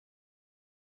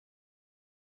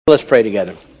Let's pray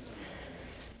together.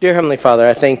 Dear Heavenly Father,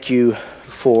 I thank you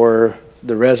for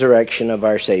the resurrection of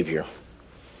our Savior.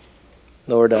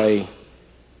 Lord, I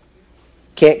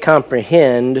can't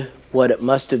comprehend what it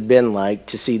must have been like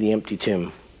to see the empty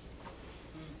tomb.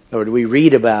 Lord, we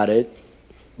read about it,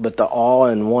 but the awe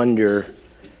and wonder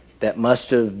that must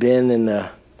have been in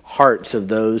the hearts of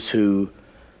those who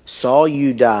saw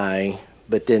you die,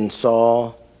 but then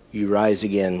saw you rise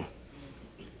again.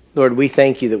 Lord, we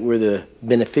thank you that we're the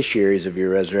beneficiaries of your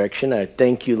resurrection. I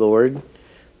thank you, Lord,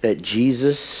 that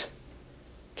Jesus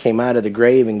came out of the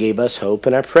grave and gave us hope.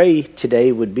 And I pray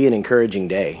today would be an encouraging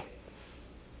day.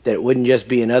 That it wouldn't just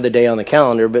be another day on the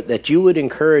calendar, but that you would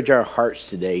encourage our hearts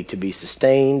today to be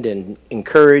sustained and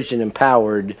encouraged and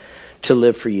empowered to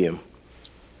live for you.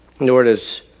 Lord,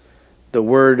 as the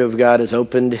Word of God is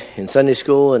opened in Sunday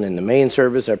school and in the main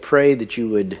service, I pray that you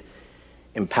would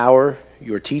empower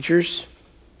your teachers,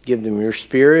 give them your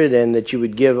Spirit, and that you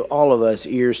would give all of us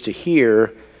ears to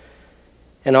hear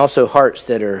and also hearts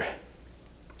that are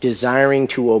desiring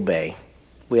to obey.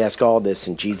 We ask all this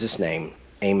in Jesus' name.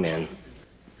 Amen.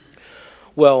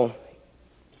 Well,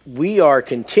 we are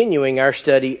continuing our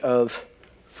study of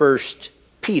 1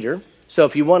 Peter. So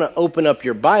if you want to open up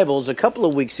your Bibles, a couple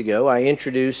of weeks ago I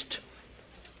introduced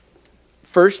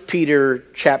 1 Peter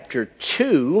chapter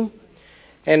 2.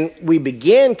 And we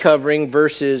began covering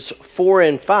verses 4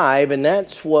 and 5, and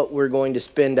that's what we're going to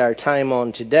spend our time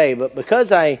on today. But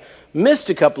because I missed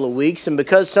a couple of weeks, and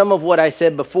because some of what I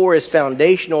said before is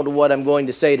foundational to what I'm going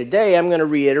to say today, I'm going to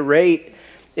reiterate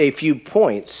a few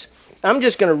points. I'm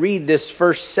just going to read this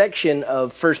first section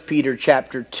of 1 Peter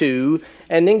chapter 2,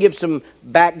 and then give some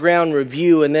background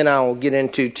review, and then I'll get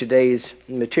into today's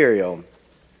material.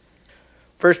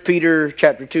 1 Peter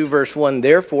chapter 2, verse 1,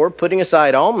 Therefore, putting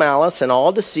aside all malice and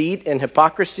all deceit and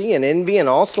hypocrisy and envy and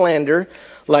all slander,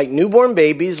 like newborn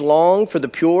babies, long for the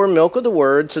pure milk of the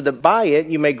word, so that by it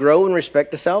you may grow in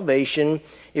respect to salvation,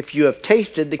 if you have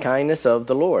tasted the kindness of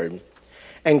the Lord.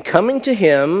 And coming to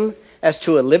him as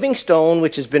to a living stone,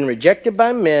 which has been rejected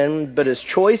by men, but is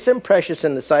choice and precious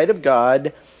in the sight of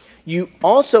God, you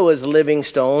also as living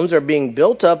stones are being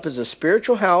built up as a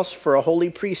spiritual house for a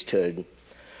holy priesthood,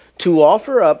 to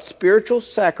offer up spiritual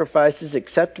sacrifices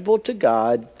acceptable to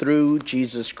God through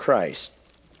Jesus Christ.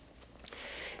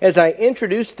 As I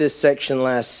introduced this section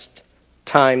last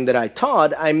time that I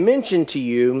taught, I mentioned to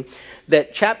you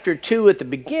that chapter 2 at the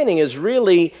beginning is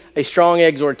really a strong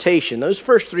exhortation. Those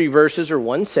first three verses are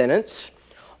one sentence,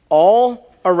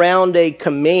 all around a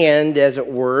command, as it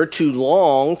were, to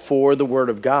long for the Word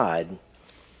of God.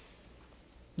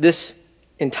 This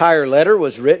entire letter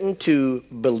was written to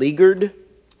beleaguered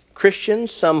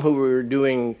Christians, some who were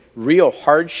doing real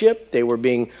hardship. They were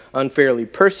being unfairly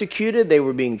persecuted. They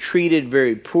were being treated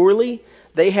very poorly.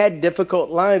 They had difficult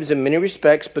lives in many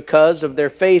respects because of their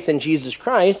faith in Jesus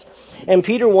Christ. And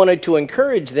Peter wanted to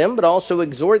encourage them, but also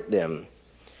exhort them.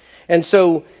 And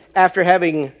so, after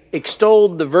having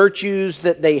extolled the virtues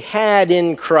that they had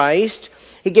in Christ,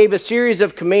 he gave a series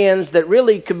of commands that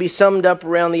really could be summed up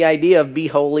around the idea of be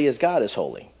holy as God is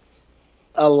holy.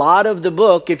 A lot of the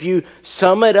book, if you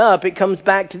sum it up, it comes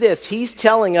back to this. He's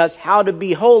telling us how to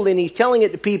be holy, and he's telling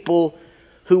it to people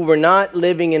who were not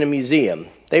living in a museum.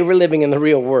 They were living in the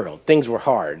real world. Things were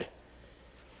hard.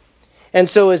 And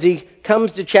so as he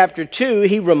comes to chapter 2,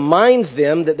 he reminds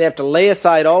them that they have to lay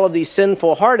aside all of these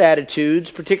sinful heart attitudes,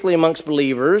 particularly amongst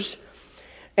believers,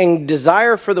 and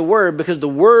desire for the Word, because the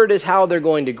Word is how they're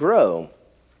going to grow.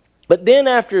 But then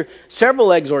after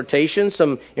several exhortations,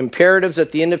 some imperatives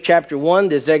at the end of chapter 1,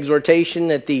 this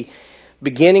exhortation at the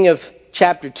beginning of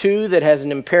chapter 2 that has an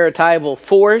imperatival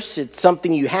force, it's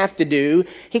something you have to do,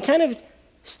 he kind of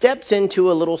steps into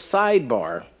a little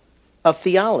sidebar of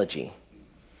theology.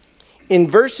 In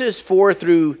verses 4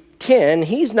 through 10,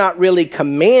 he's not really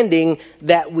commanding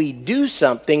that we do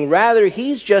something, rather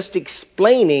he's just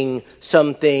explaining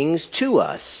some things to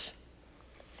us.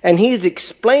 And he's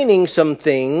explaining some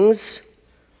things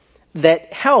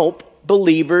that help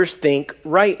believers think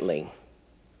rightly.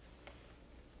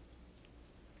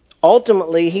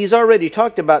 Ultimately, he's already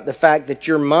talked about the fact that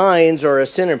your minds are a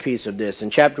centerpiece of this. In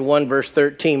chapter 1, verse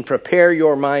 13, prepare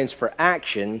your minds for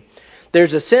action.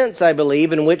 There's a sense, I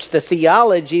believe, in which the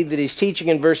theology that he's teaching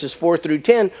in verses 4 through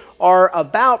 10 are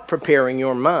about preparing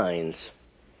your minds.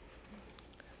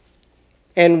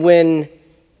 And when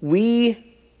we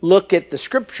look at the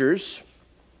Scriptures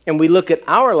and we look at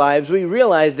our lives, we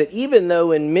realize that even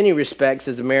though in many respects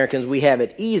as Americans we have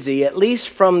it easy, at least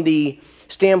from the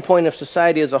standpoint of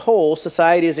society as a whole,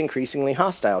 society is increasingly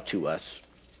hostile to us.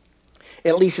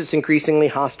 At least it's increasingly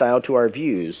hostile to our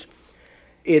views.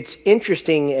 It's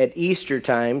interesting at Easter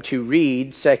time to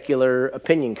read secular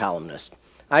opinion columnists.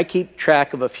 I keep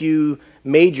track of a few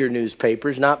major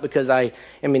newspapers, not because I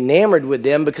am enamored with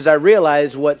them, because I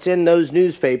realize what's in those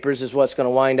newspapers is what's going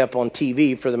to wind up on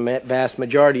TV for the vast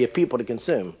majority of people to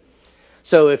consume.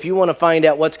 So if you want to find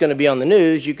out what's going to be on the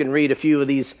news, you can read a few of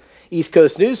these East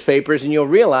Coast newspapers and you'll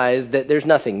realize that there's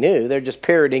nothing new. They're just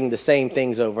parroting the same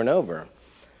things over and over.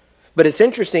 But it's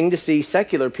interesting to see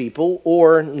secular people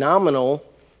or nominal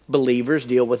believers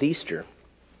deal with Easter.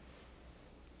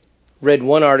 Read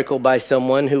one article by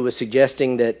someone who was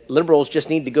suggesting that liberals just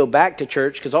need to go back to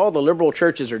church because all the liberal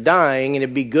churches are dying and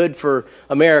it'd be good for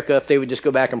America if they would just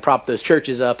go back and prop those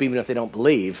churches up even if they don't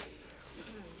believe.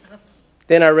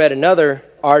 Then I read another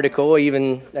article,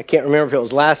 I can't remember if it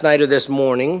was last night or this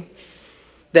morning,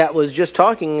 that was just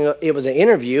talking, it was an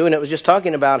interview, and it was just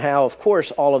talking about how, of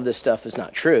course, all of this stuff is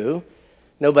not true.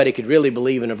 Nobody could really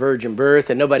believe in a virgin birth,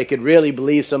 and nobody could really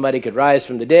believe somebody could rise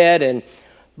from the dead,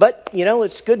 but,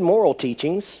 it's good moral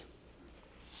teachings.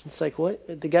 It's like, what?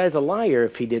 The guy's a liar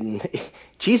if he didn't.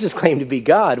 Jesus claimed to be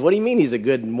God. What do you mean he's a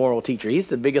good moral teacher? He's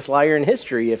the biggest liar in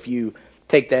history if you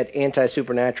take that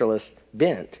anti-supernaturalist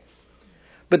bent.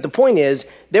 But the point is,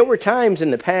 there were times in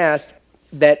the past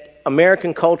that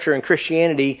American culture and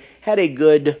Christianity had a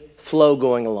good flow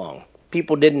going along.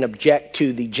 People didn't object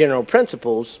to the general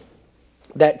principles.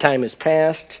 That time is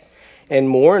past, and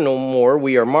more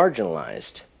we are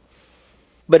marginalized.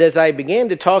 But as I began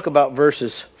to talk about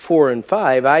verses 4 and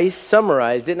 5, I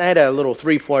summarized it, and I had a little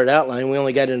 3-point outline. We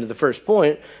only got into the first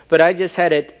point, but I just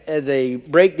had it as a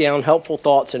breakdown, helpful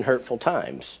thoughts in hurtful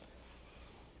times.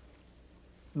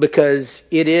 Because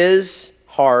it is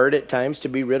hard at times to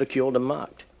be ridiculed and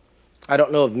mocked. I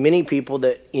don't know of many people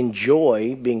that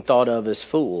enjoy being thought of as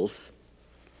fools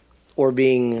or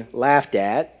being laughed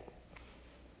at.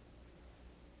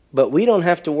 But we don't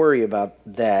have to worry about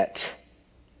that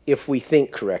if we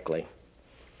think correctly.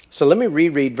 So let me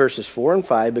reread verses 4 and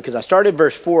 5 because I started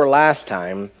verse 4 last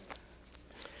time.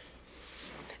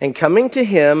 And coming to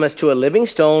him as to a living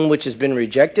stone which has been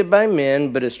rejected by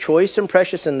men, but is choice and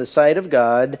precious in the sight of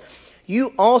God,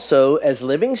 you also, as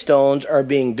living stones, are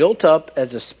being built up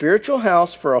as a spiritual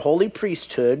house for a holy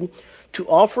priesthood, to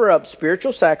offer up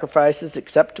spiritual sacrifices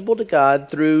acceptable to God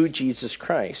through Jesus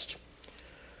Christ.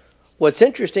 What's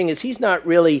interesting is he's not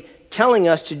really telling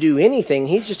us to do anything.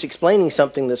 He's just explaining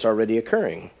something that's already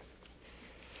occurring.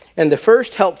 And the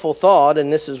first helpful thought,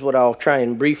 and this is what I'll try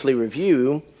and briefly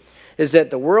review, is that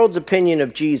the world's opinion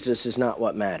of Jesus is not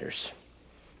what matters.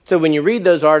 So when you read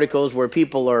those articles where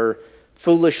people are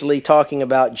foolishly talking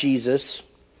about Jesus,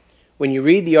 when you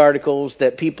read the articles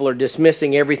that people are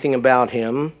dismissing everything about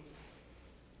him,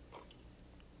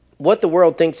 what the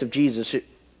world thinks of Jesus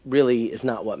really is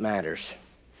not what matters.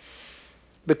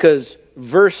 Because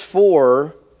verse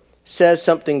 4 says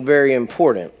something very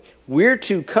important. We're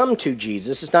to come to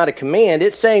Jesus. It's not a command.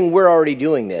 It's saying we're already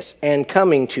doing this and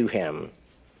coming to him.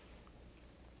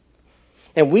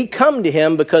 And we come to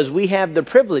him because we have the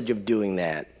privilege of doing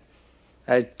that.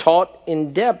 I taught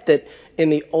in depth that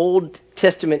in the Old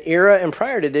Testament era and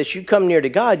prior to this, you come near to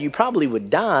God, you probably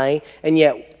would die, and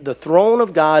yet the throne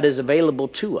of God is available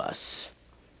to us.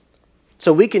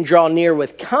 So we can draw near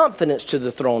with confidence to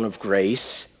the throne of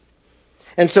grace.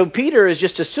 And so Peter is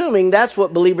just assuming that's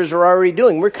what believers are already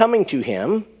doing. We're coming to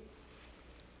him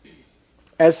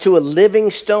as to a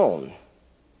living stone.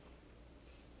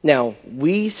 Now,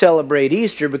 we celebrate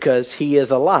Easter because he is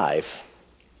alive.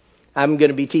 I'm going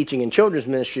to be teaching in children's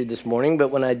ministry this morning, but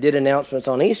when I did announcements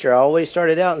on Easter, I always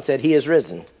started out and said, he is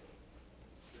risen.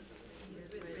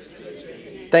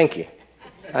 Thank you.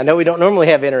 I know we don't normally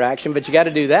have interaction, but you got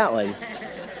to do that one.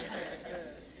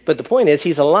 But the point is,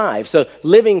 he's alive. So,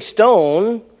 living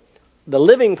stone, the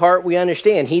living part we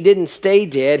understand. He didn't stay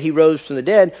dead. He rose from the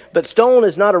dead. But stone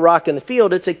is not a rock in the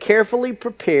field. It's a carefully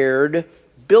prepared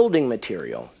building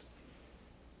material.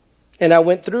 And I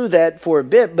went through that for a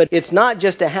bit, but it's not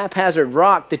just a haphazard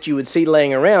rock that you would see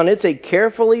laying around. It's a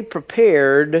carefully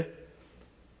prepared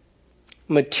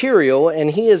material, and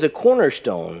he is a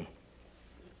cornerstone.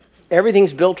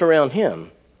 Everything's built around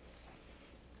him.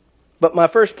 But my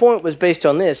first point was based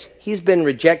on this. He's been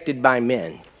rejected by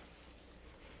men.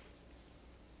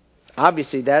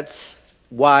 Obviously, that's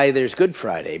why there's Good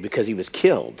Friday, because he was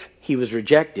killed. He was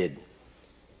rejected.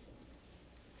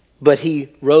 But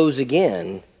he rose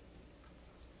again.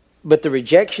 But the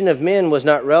rejection of men was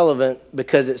not relevant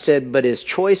because it said, but is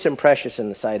choice and precious in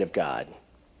the sight of God.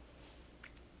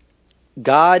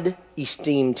 God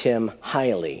esteemed him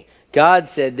highly. God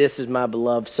said, this is my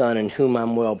beloved Son in whom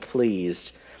I'm well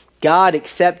pleased. God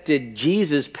accepted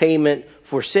Jesus' payment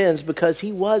for sins because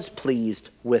he was pleased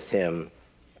with him.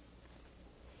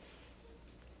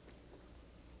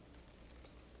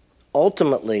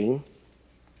 ultimately,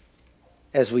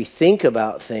 as we think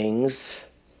about things,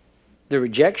 the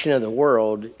rejection of the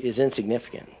world is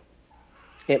insignificant.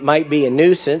 It might be a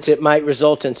nuisance. It might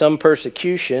result in some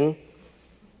persecution.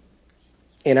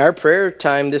 In our prayer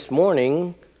time this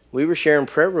morning, we were sharing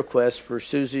prayer requests for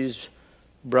Susie's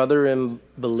brother in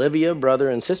Bolivia,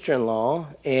 brother and sister-in-law,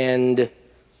 and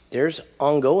there's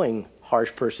ongoing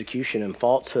harsh persecution and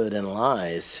falsehood and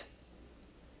lies.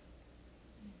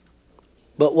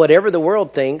 But whatever the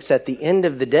world thinks, at the end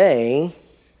of the day,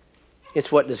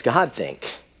 it's what does God think?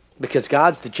 Because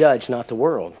God's the judge, not the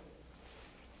world.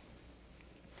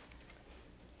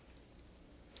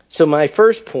 So my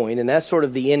first point, and that's sort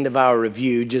of the end of our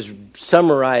review, just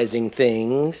summarizing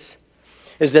things,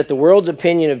 is that the world's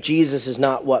opinion of Jesus is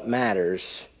not what matters.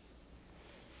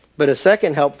 But a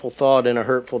second helpful thought in a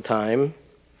hurtful time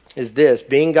is this: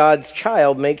 being God's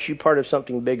child makes you part of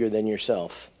something bigger than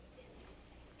yourself.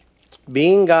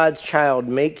 Being God's child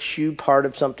makes you part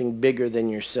of something bigger than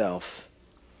yourself.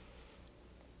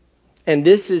 And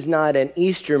this is not an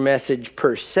Easter message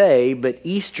per se, but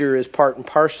Easter is part and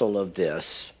parcel of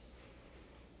this.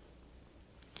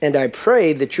 And I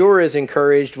pray that you're as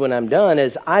encouraged when I'm done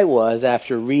as I was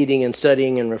after reading and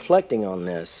studying and reflecting on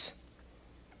this.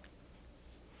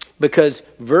 Because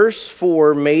verse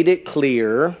 4 made it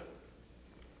clear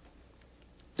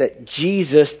that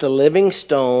Jesus, the living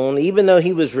stone, even though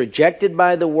he was rejected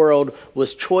by the world,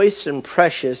 was choice and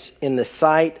precious in the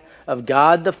sight of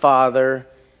God the Father.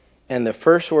 And the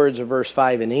first words of verse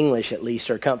 5 in English, at least,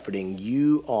 are comforting.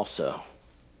 You also.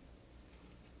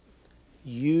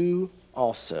 You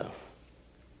also.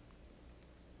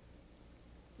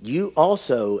 You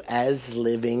also as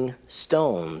living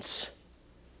stones.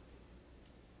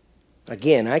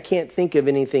 Again, I can't think of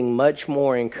anything much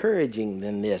more encouraging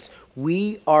than this.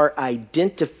 We are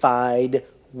identified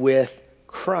with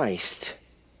Christ.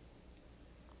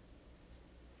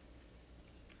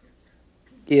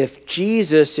 If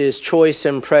Jesus is choice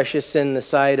and precious in the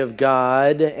sight of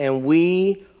God, and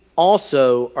we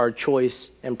also are choice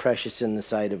and precious in the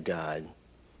sight of God.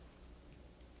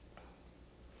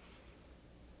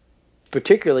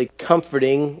 Particularly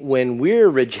comforting when we're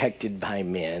rejected by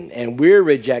men and we're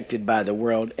rejected by the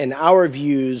world and our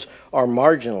views are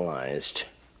marginalized.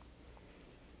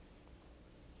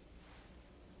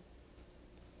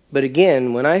 But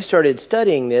again, when I started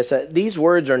studying this, these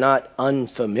words are not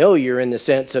unfamiliar in the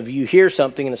sense of you hear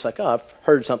something and it's like, oh, I've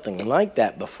heard something like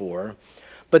that before.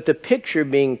 But the picture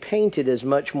being painted is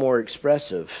much more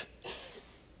expressive.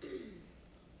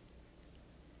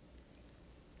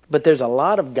 But there's a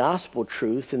lot of gospel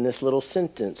truth in this little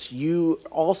sentence. You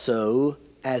also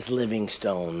as living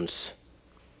stones.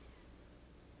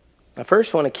 I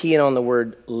first want to key in on the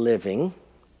word living.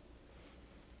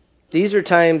 These are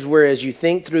times where as you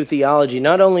think through theology,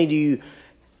 not only do you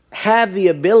have the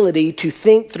ability to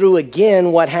think through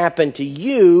again what happened to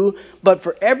you, but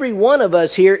for every one of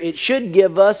us here, it should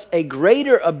give us a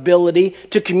greater ability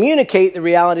to communicate the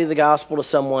reality of the gospel to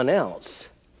someone else.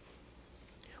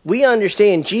 We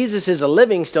understand Jesus is a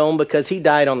living stone because he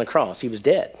died on the cross. He was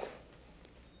dead.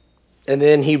 And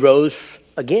then he rose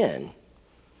again.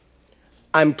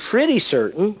 I'm pretty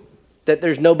certain that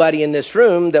there's nobody in this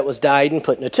room that was died and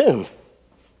put in a tomb.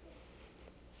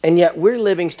 And yet we're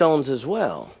living stones as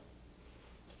well.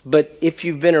 But if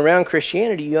you've been around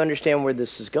Christianity, you understand where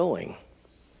this is going.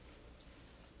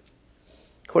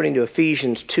 According to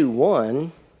Ephesians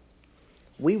 2:1,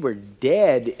 we were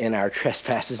dead in our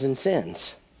trespasses and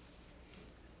sins.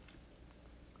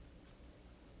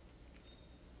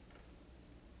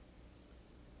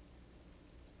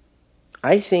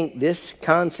 I think this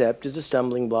concept is a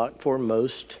stumbling block for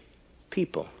most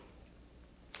people.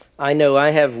 I know I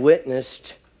have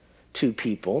witnessed to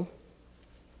people,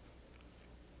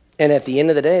 and at the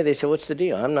end of the day, they say, what's the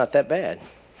deal? I'm not that bad.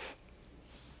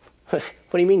 What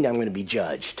do you mean I'm going to be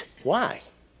judged? Why?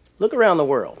 Look around the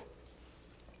world.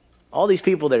 All these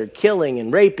people that are killing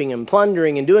and raping and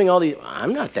plundering and doing all these,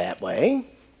 I'm not that way.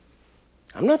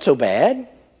 I'm not so bad.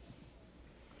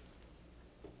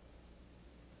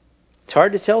 It's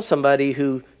hard to tell somebody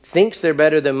who thinks they're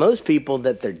better than most people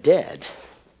that they're dead.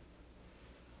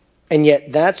 And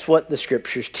yet that's what the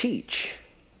Scriptures teach.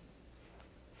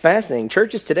 Fascinating.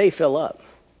 Churches today fill up.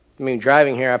 I mean,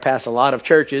 driving here, I pass a lot of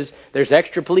churches. There's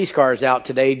extra police cars out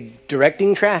today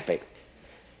directing traffic.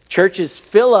 Churches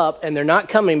fill up and they're not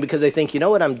coming because they think, you know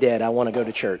what, I'm dead. I want to go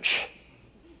to church.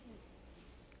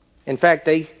 In fact,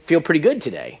 they feel pretty good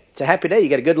today. It's a happy day. You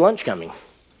got a good lunch coming.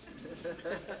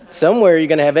 Somewhere you're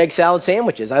going to have egg salad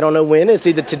sandwiches. I don't know when. It's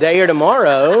either today or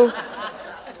tomorrow.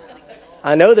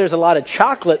 I know there's a lot of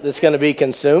chocolate that's going to be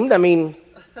consumed. I mean,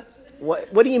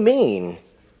 What do you mean?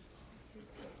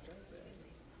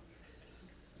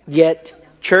 Yet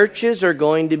churches are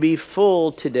going to be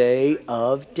full today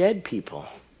of dead people.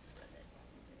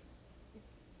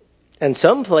 And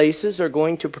some places are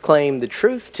going to proclaim the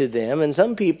truth to them, and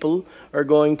some people are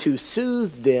going to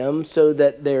soothe them so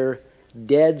that their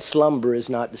dead slumber is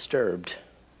not disturbed.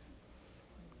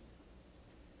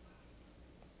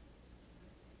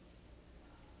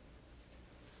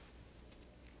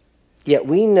 Yet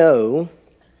we know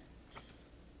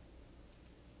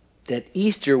that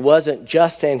Easter wasn't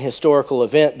just an historical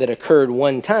event that occurred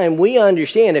one time. We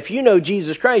understand, if you know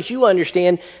Jesus Christ, you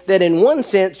understand that in one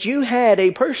sense you had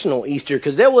a personal Easter,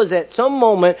 because there was at some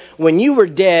moment when you were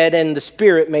dead and the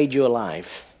Spirit made you alive.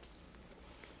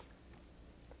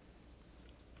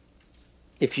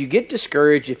 If you get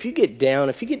discouraged, if you get down,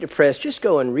 if you get depressed, just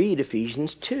go and read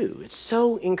Ephesians 2. It's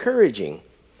so encouraging.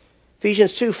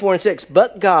 Ephesians 2, 4 and 6.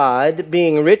 But God,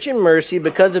 being rich in mercy,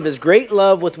 because of His great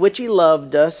love with which He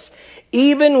loved us,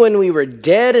 even when we were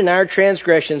dead in our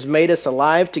transgressions, made us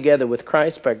alive together with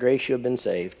Christ. By grace you have been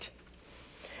saved.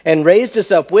 And raised us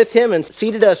up with Him and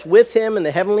seated us with Him in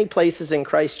the heavenly places in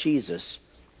Christ Jesus.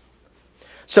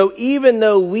 So even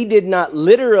though we did not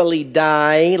literally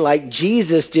die like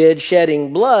Jesus did,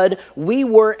 shedding blood, we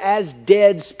were as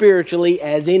dead spiritually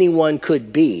as anyone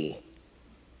could be.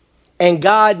 And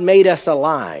God made us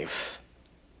alive.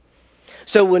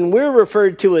 So when we're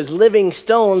referred to as living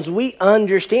stones, we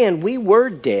understand we were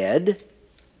dead.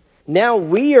 Now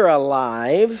we are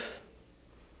alive.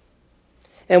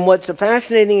 And what's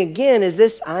fascinating again is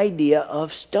this idea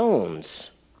of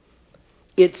stones.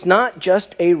 It's not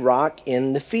just a rock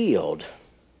in the field.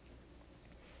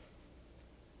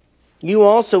 You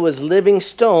also, as living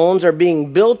stones, are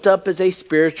being built up as a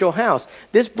spiritual house.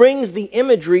 This brings the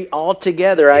imagery all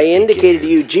together. I indicated to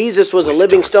you, Jesus was a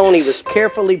living stone. He was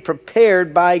carefully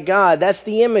prepared by God. That's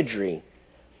the imagery.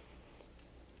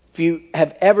 If you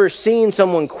have ever seen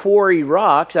someone quarry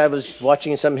rocks, I was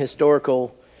watching some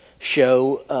historical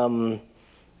show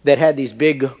that had these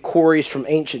big quarries from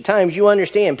ancient times. You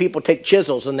understand, people take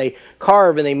chisels and they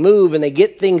carve and they move and they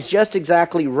get things just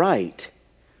exactly right.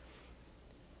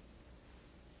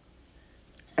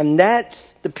 And that's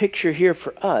the picture here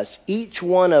for us. Each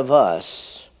one of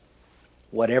us,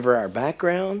 whatever our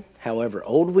background, however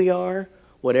old we are,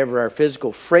 whatever our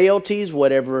physical frailties,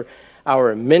 whatever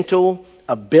our mental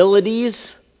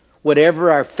abilities,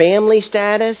 whatever our family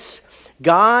status,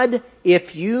 God,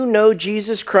 if you know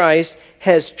Jesus Christ,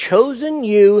 has chosen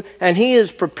you and He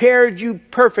has prepared you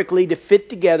perfectly to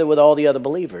fit together with all the other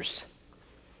believers.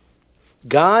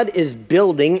 God is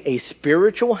building a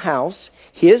spiritual house,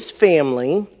 His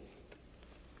family,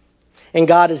 and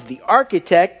God is the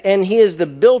architect and He is the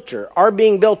builder. Our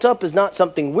being built up is not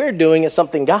something we're doing, it's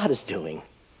something God is doing.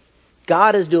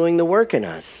 God is doing the work in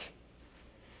us.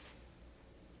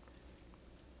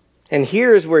 And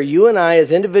here is where you and I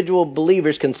as individual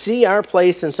believers can see our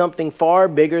place in something far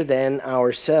bigger than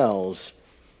ourselves.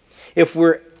 If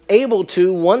we're able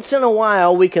to, once in a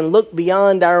while, we can look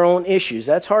beyond our own issues.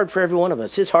 That's hard for every one of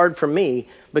us. It's hard for me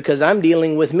because I'm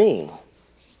dealing with me.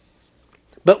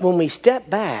 But when we step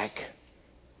back,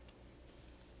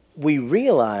 we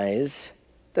realize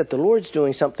that the Lord's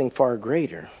doing something far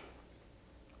greater.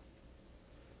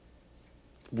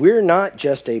 We're not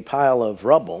just a pile of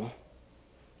rubble.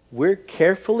 We're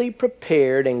carefully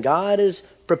prepared, and God is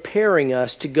preparing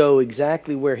us to go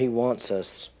exactly where He wants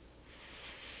us.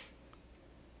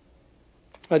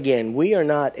 Again, we are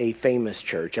not a famous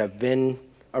church. I've been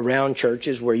around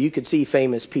churches where you could see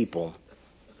famous people.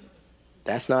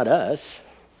 That's not us.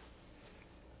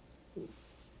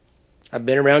 I've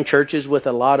been around churches with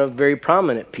a lot of very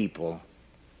prominent people.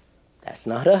 That's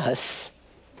not us.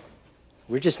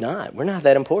 We're just not. We're not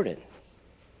that important.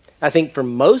 I think for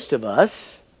most of us,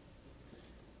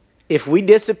 if we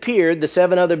disappeared, the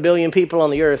 7 other billion people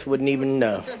on the earth wouldn't even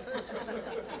know.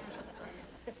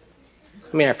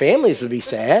 I mean, our families would be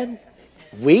sad.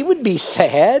 We would be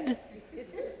sad.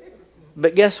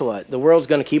 But guess what? The world's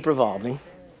going to keep revolving.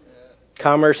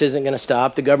 Commerce isn't going to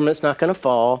stop. The government's not going to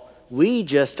fall. We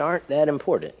just aren't that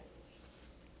important.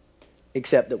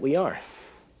 Except that we are.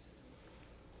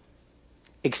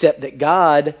 Except that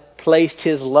God placed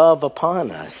His love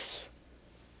upon us.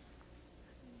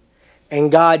 And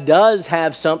God does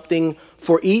have something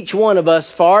for each one of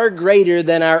us far greater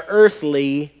than our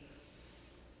earthly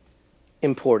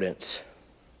importance.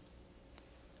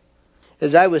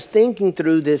 As I was thinking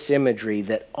through this imagery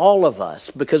that all of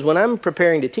us, because when I'm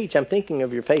preparing to teach, I'm thinking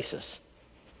of your faces.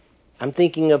 I'm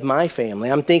thinking of my family.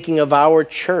 I'm thinking of our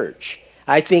church.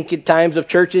 I think at times of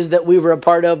churches that we were a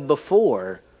part of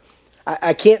before.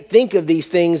 I can't think of these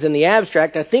things in the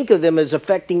abstract. I think of them as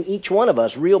affecting each one of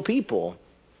us, real people.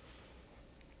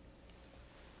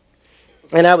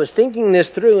 And I was thinking this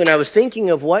through, and I was thinking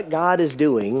of what God is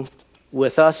doing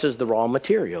with us as the raw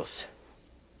materials.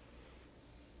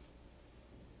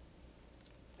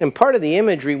 And part of the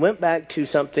imagery went back to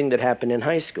something that happened in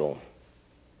high school.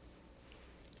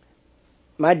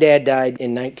 My dad died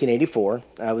in 1984.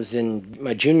 I was in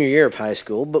my junior year of high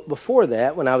school. But before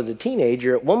that, when I was a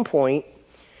teenager, at one point,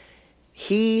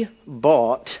 he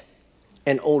bought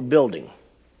an old building.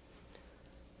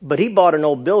 But he bought an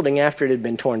old building after it had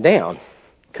been torn down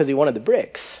because he wanted the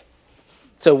bricks.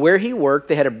 So where he worked,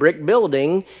 they had a brick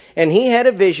building, and he had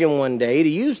a vision one day to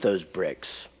use those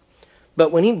bricks.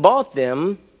 But when he bought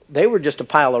them, they were just a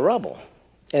pile of rubble.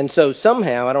 And so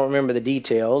somehow, I don't remember the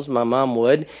details, my mom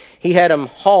would, he had them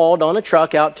hauled on a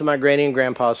truck out to my granny and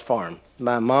grandpa's farm.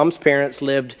 My mom's parents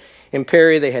lived in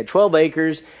Perry. They had 12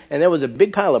 acres, and there was a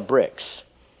big pile of bricks.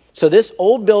 So this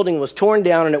old building was torn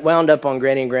down, and it wound up on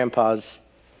granny and grandpa's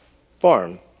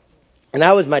farm. And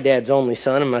I was my dad's only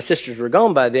son, and my sisters were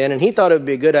gone by then, and he thought it would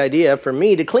be a good idea for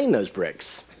me to clean those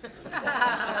bricks.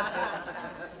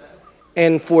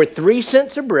 And for 3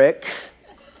 cents a brick,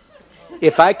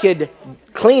 if I could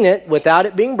clean it without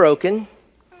it being broken,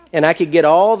 and I could get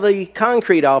all the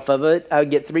concrete off of it, I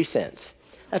would get 3 cents.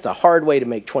 That's a hard way to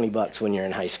make $20 when you're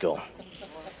in high school.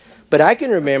 But I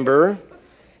can remember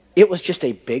it was just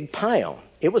a big pile.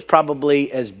 It was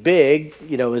probably as big,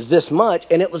 as this much,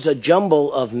 and it was a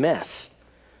jumble of mess.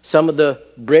 Some of the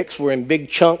bricks were in big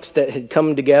chunks that had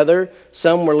come together.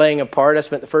 Some were laying apart. I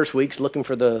spent the first weeks looking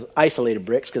for the isolated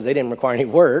bricks because they didn't require any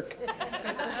work.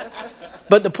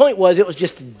 But the point was, it was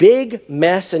just big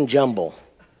mess and jumble.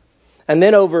 And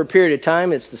then over a period of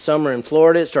time, it's the summer in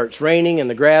Florida, it starts raining and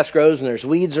the grass grows and there's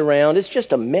weeds around. It's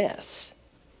just a mess.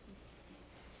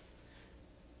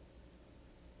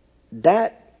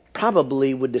 That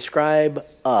probably would describe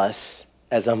us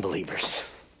as unbelievers.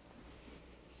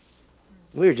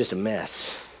 We were just a mess.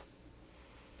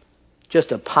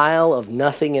 Just a pile of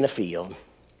nothing in a field.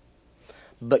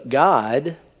 But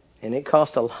God, and it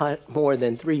cost a lot more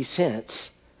than 3 cents,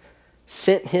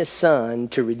 sent His Son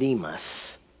to redeem us.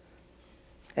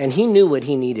 And He knew what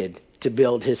He needed to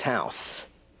build His house.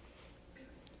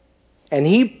 And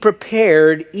He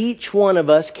prepared each one of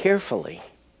us carefully.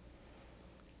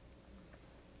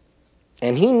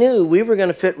 And He knew we were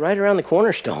going to fit right around the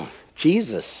cornerstone,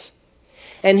 Jesus.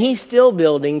 And He's still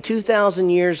building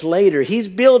 2,000 years later. He's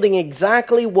building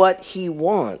exactly what He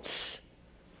wants.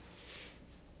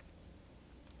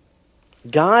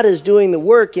 God is doing the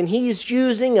work, and He's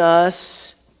using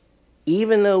us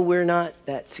even though we're not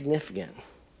that significant.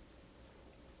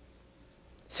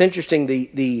 It's interesting,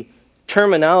 the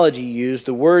terminology used,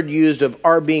 the word used of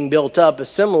our being built up is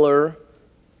similar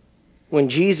when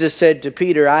Jesus said to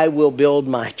Peter, I will build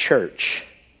my church.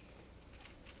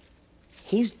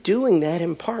 He's doing that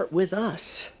in part with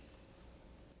us.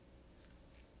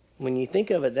 When you think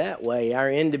of it that way,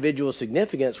 our individual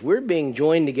significance, we're being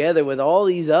joined together with all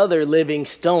these other living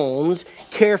stones,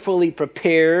 carefully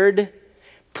prepared,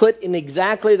 put in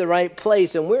exactly the right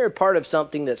place, and we're a part of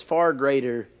something that's far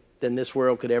greater than this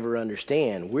world could ever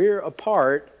understand. We're a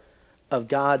part of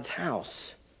God's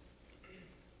house.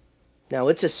 Now,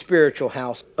 it's a spiritual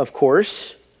house, of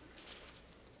course.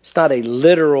 It's not a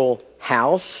literal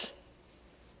house.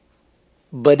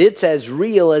 But it's as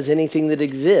real as anything that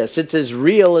exists. It's as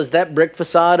real as that brick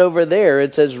facade over there.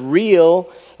 It's as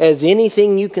real as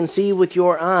anything you can see with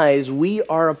your eyes. We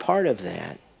are a part of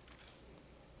that.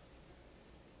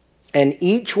 And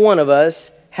each one of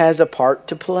us has a part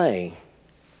to play.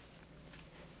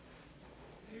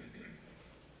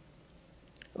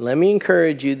 Let me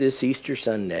encourage you this Easter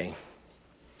Sunday.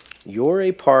 You're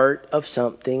a part of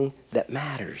something that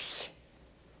matters.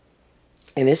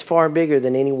 And it's far bigger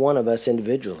than any one of us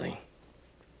individually.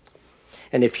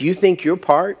 And if you think your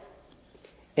part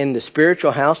in the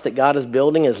spiritual house that God is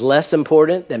building is less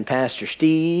important than Pastor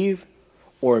Steve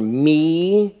or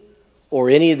me or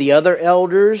any of the other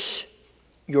elders,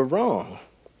 you're wrong.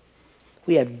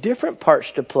 We have different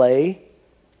parts to play,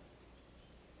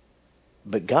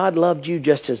 but God loved you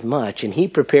just as much, and He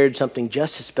prepared something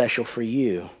just as special for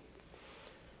you.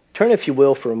 Turn, if you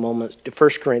will, for a moment to 1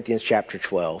 Corinthians chapter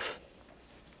 12.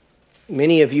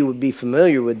 Many of you would be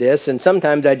familiar with this, and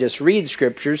sometimes I just read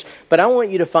scriptures, but I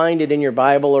want you to find it in your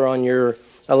Bible or on your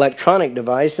electronic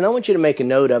device, and I want you to make a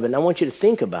note of it, and I want you to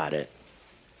think about it.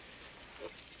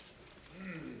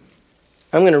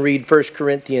 I'm going to read 1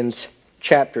 Corinthians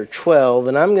chapter 12,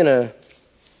 and I'm going to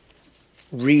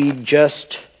read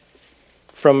just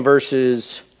from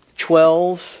verses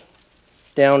 12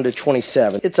 down to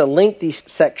 27. It's a lengthy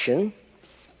section,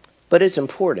 but it's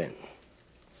important.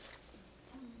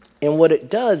 And what it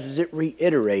does is it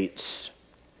reiterates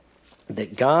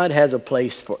that God has a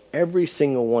place for every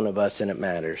single one of us, and it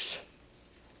matters.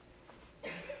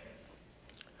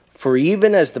 For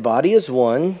even as the body is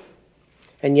one,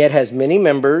 and yet has many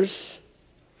members,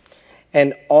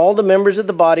 and all the members of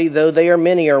the body, though they are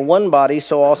many, are one body,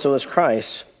 so also is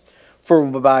Christ. For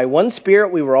by one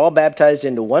Spirit we were all baptized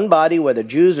into one body, whether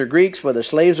Jews or Greeks, whether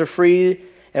slaves or free,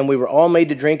 and we were all made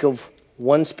to drink of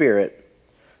one Spirit.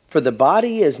 For the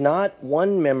body is not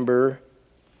one member,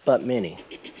 but many.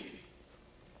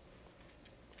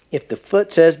 If the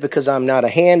foot says, because I'm not a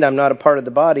hand, I'm not a part of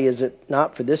the body, is it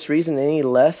not for this reason any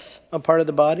less a part of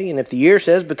the body? And if the ear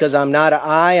says, because I'm not an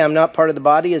eye, I'm not part of the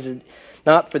body, is it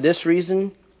not for this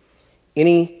reason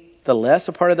any the less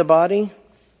a part of the body?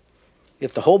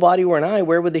 If the whole body were an eye,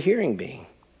 where would the hearing be?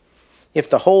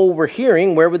 If the whole were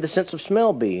hearing, where would the sense of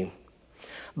smell be?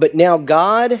 But now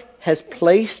God has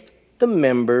placed the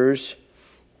members,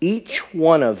 each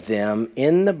one of them,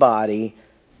 in the body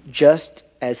just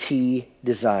as He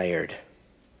desired.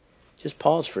 Just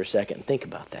pause for a second and think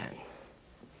about that.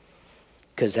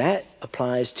 Because that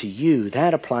applies to you.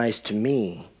 That applies to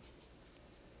me.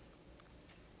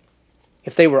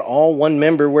 If they were all one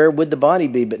member, where would the body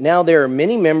be? But now there are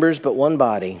many members, but one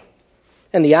body.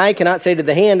 And the eye cannot say to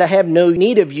the hand, I have no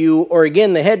need of you, or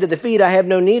again the head to the feet, I have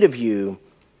no need of you.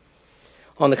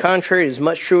 On the contrary, it is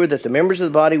much truer that the members of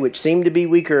the body which seem to be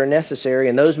weaker are necessary,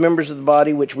 and those members of the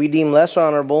body which we deem less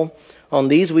honorable, on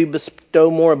these we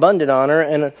bestow more abundant honor,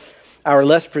 and our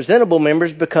less presentable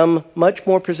members become much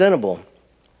more presentable,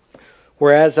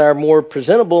 whereas our more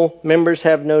presentable members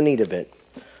have no need of it.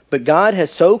 But God has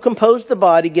so composed the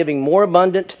body, giving more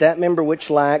abundant to that member which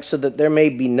lacks, so that there may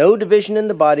be no division in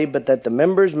the body, but that the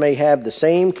members may have the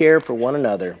same care for one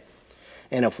another.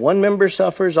 And if one member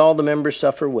suffers, all the members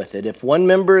suffer with it. If one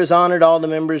member is honored, all the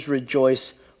members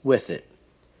rejoice with it.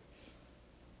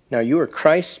 Now you are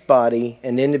Christ's body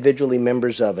and individually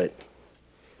members of it.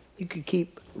 You could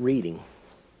keep reading.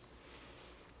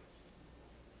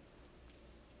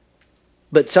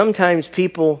 But sometimes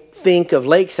people think of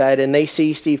Lakeside and they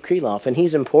see Steve Kreloff, and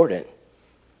he's important.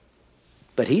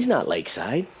 But he's not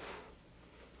Lakeside.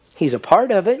 He's a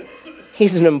part of it.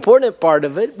 He's an important part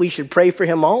of it. We should pray for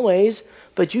him always.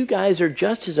 But you guys are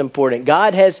just as important.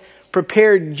 God has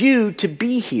prepared you to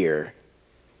be here.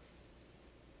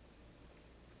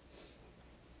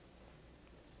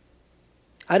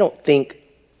 I don't think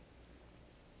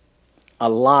a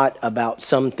lot about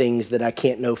some things that I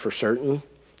can't know for certain.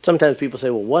 Sometimes people say,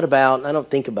 well, what about? And I don't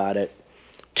think about it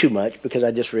too much because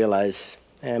I just realize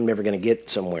I'm never going to get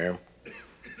somewhere.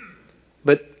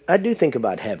 But I do think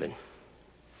about heaven.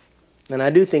 And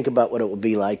I do think about what it will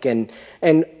be like. And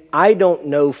I don't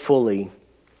know fully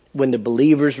when the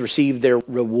believers receive their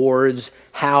rewards,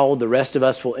 how the rest of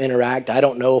us will interact. I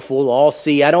don't know if we'll all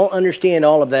see. I don't understand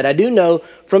all of that. I do know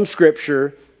from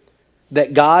Scripture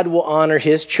that God will honor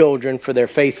His children for their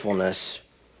faithfulness.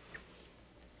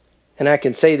 And I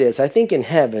can say this, I think in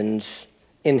heaven,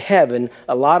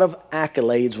 a lot of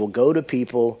accolades will go to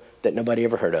people that nobody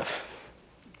ever heard of.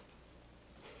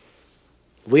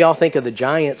 We all think of the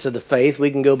giants of the faith.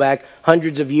 We can go back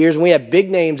hundreds of years and we have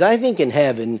big names. I think in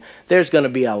heaven, there's going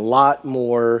to be a lot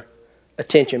more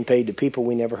attention paid to people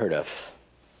we never heard of.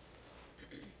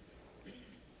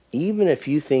 Even if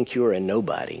you think you're a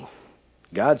nobody,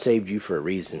 God saved you for a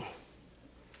reason.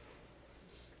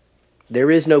 There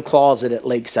is no closet at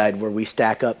Lakeside where we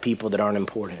stack up people that aren't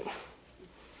important.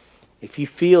 If you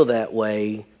feel that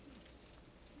way,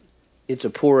 it's a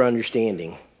poor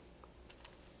understanding.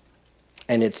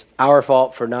 And it's our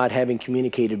fault for not having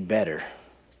communicated better.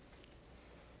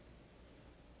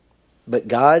 But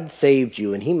God saved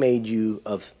you and He made you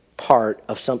a part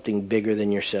of something bigger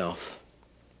than yourself.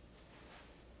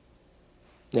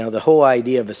 Now, the whole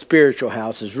idea of a spiritual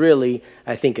house is really,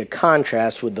 I think, a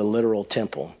contrast with the literal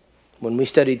temple. When we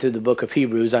studied through the book of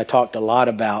Hebrews, I talked a lot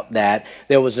about that.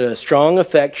 There was a strong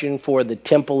affection for the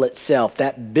temple itself.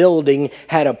 That building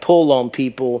had a pull on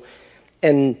people.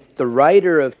 And the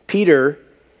writer of Peter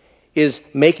is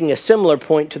making a similar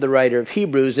point to the writer of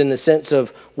Hebrews in the sense of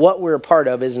what we're a part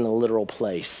of isn't a literal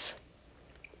place.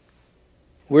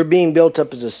 We're being built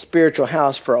up as a spiritual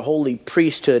house for a holy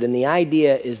priesthood, and the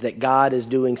idea is that God is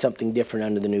doing something different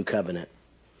under the new covenant.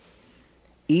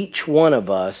 Each one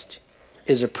of us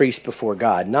is a priest before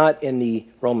God, not in the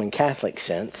Roman Catholic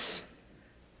sense.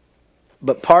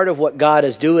 But part of what God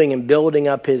is doing in building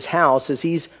up His house is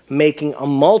He's making a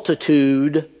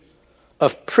multitude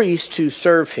of priests to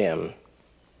serve Him.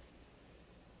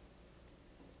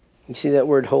 You see that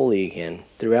word holy again.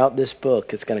 Throughout this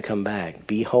book, it's going to come back.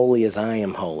 Be holy as I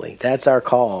am holy. That's our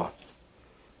call.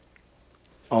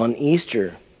 On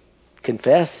Easter,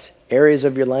 confess areas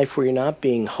of your life where you're not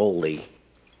being holy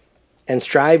and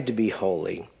strive to be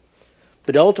holy.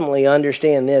 But ultimately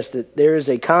understand this, that there is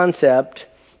a concept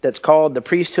that's called the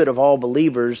priesthood of all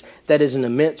believers that is an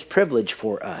immense privilege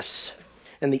for us.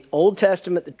 In the Old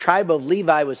Testament, the tribe of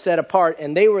Levi was set apart,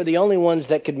 and they were the only ones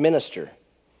that could minister.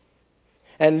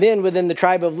 And then within the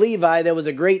tribe of Levi, there was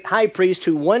a great high priest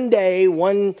who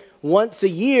once a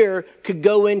year could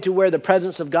go into where the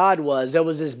presence of God was. There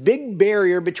was this big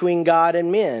barrier between God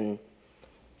and men.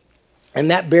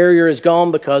 And that barrier is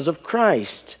gone because of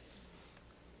Christ.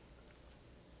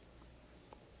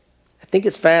 I think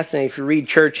it's fascinating if you read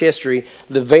church history.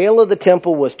 The veil of the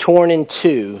temple was torn in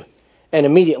two, and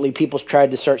immediately people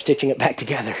tried to start stitching it back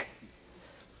together.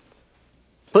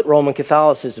 Put Roman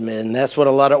Catholicism in. That's what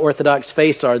a lot of Orthodox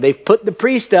faiths are. They've put the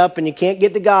priest up and you can't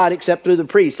get to God except through the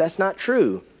priest. That's not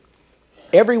true.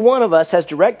 Every one of us has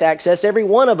direct access. Every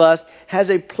one of us has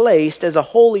a place as a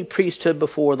holy priesthood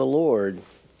before the Lord.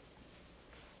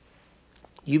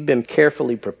 You've been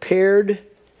carefully prepared.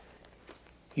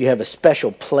 You have a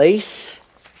special place.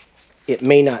 It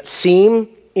may not seem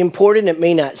important. It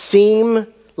may not seem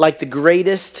like the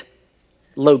greatest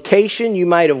location. You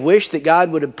might have wished that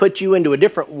God would have put you into a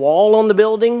different wall on the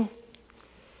building.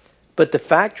 But the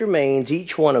fact remains,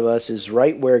 each one of us is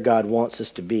right where God wants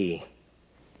us to be.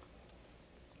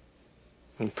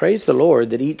 And praise the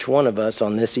Lord that each one of us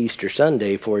on this Easter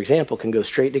Sunday, for example, can go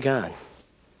straight to God.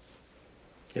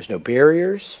 There's no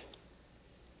barriers.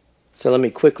 So let me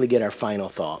quickly get our final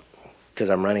thought, because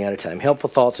I'm running out of time. Helpful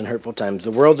thoughts in hurtful times.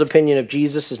 The world's opinion of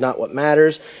Jesus is not what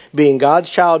matters. Being God's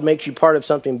child makes you part of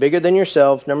something bigger than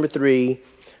yourself. Number 3,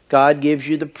 God gives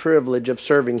you the privilege of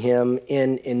serving Him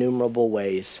in innumerable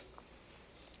ways.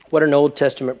 What an Old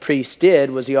Testament priest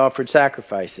did was he offered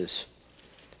sacrifices.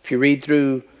 If you read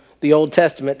through the Old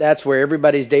Testament, that's where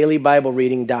everybody's daily Bible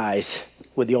reading dies,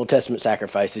 with the Old Testament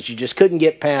sacrifices. You just couldn't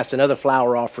get past another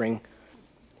flour offering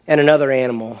and another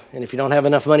animal. And if you don't have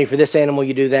enough money for this animal,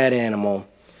 you do that animal.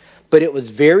 But it was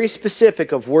very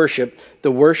specific of worship.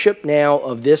 The worship now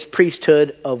of this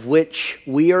priesthood of which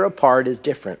we are a part is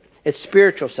different. It's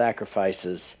spiritual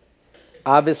sacrifices.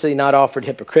 Obviously not offered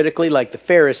hypocritically like the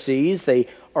Pharisees. They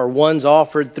are ones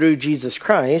offered through Jesus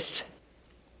Christ.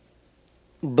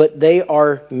 But they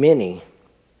are many.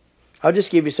 I'll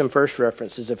just give you some first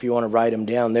references if you want to write them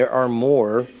down. There are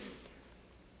more.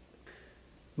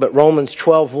 But Romans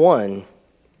 12:1,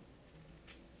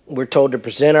 we're told to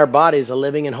present our bodies a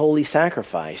living and holy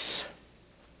sacrifice.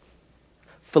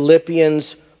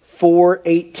 Philippians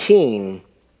 4:18,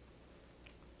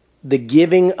 the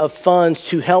giving of funds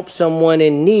to help someone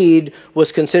in need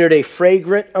was considered a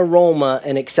fragrant aroma,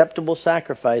 an acceptable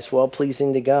sacrifice,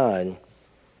 well-pleasing to God.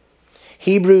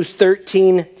 Hebrews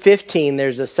 13:15,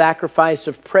 there's a sacrifice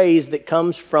of praise that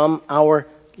comes from our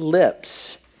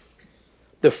lips.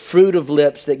 The fruit of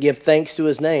lips that give thanks to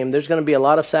His name. There's going to be a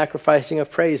lot of sacrificing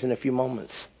of praise in a few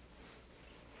moments.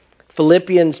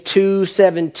 Philippians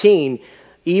 2:17,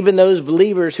 even those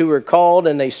believers who are called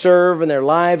and they serve and their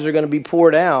lives are going to be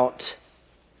poured out.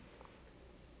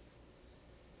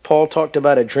 Paul talked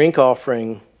about a drink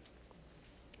offering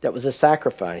that was a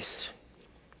sacrifice.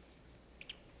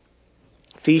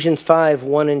 Ephesians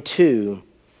 5:1 and 2,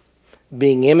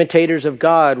 being imitators of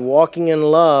God, walking in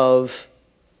love,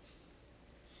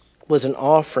 was an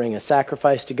offering, a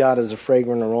sacrifice to God as a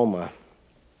fragrant aroma.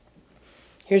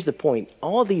 Here's the point.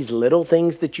 All these little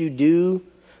things that you do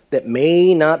that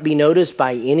may not be noticed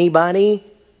by anybody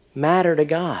matter to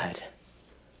God.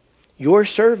 You're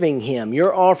serving Him.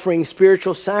 You're offering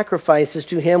spiritual sacrifices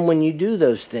to Him when you do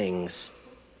those things.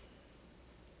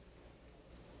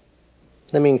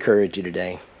 Let me encourage you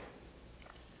today.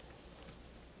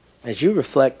 As you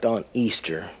reflect on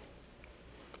Easter,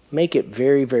 make it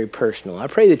very, very personal. I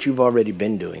pray that you've already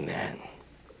been doing that.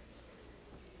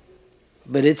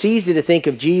 But it's easy to think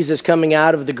of Jesus coming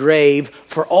out of the grave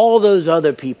for all those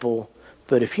other people.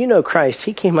 But if you know Christ,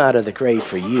 He came out of the grave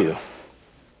for you.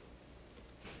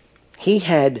 He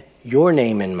had your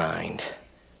name in mind.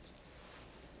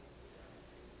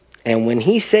 And when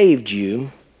He saved you,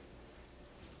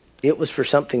 it was for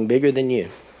something bigger than you.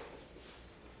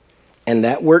 And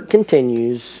that work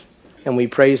continues. And we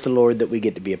praise the Lord that we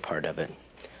get to be a part of it.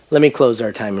 Let me close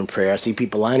our time in prayer. I see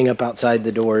people lining up outside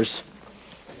the doors.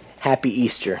 Happy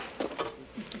Easter.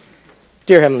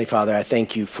 Dear Heavenly Father, I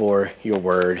thank You for Your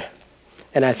word.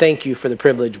 And I thank You for the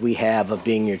privilege we have of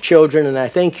being Your children. And I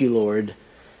thank You, Lord,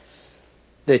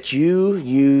 that You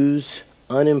use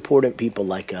unimportant people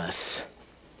like us.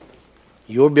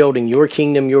 You're building your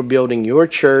kingdom. You're building your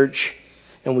church.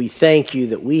 And we thank you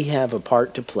that we have a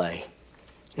part to play.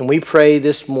 And we pray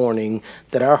this morning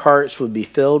that our hearts would be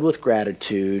filled with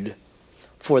gratitude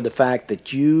for the fact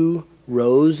that you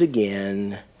rose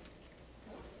again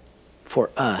for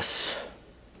us.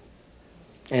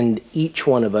 And each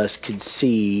one of us could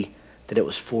see that it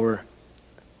was for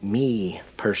me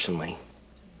personally.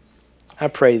 I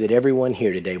pray that everyone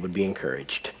here today would be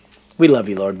encouraged. We love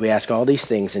you, Lord. We ask all these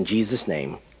things in Jesus'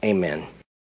 name. Amen.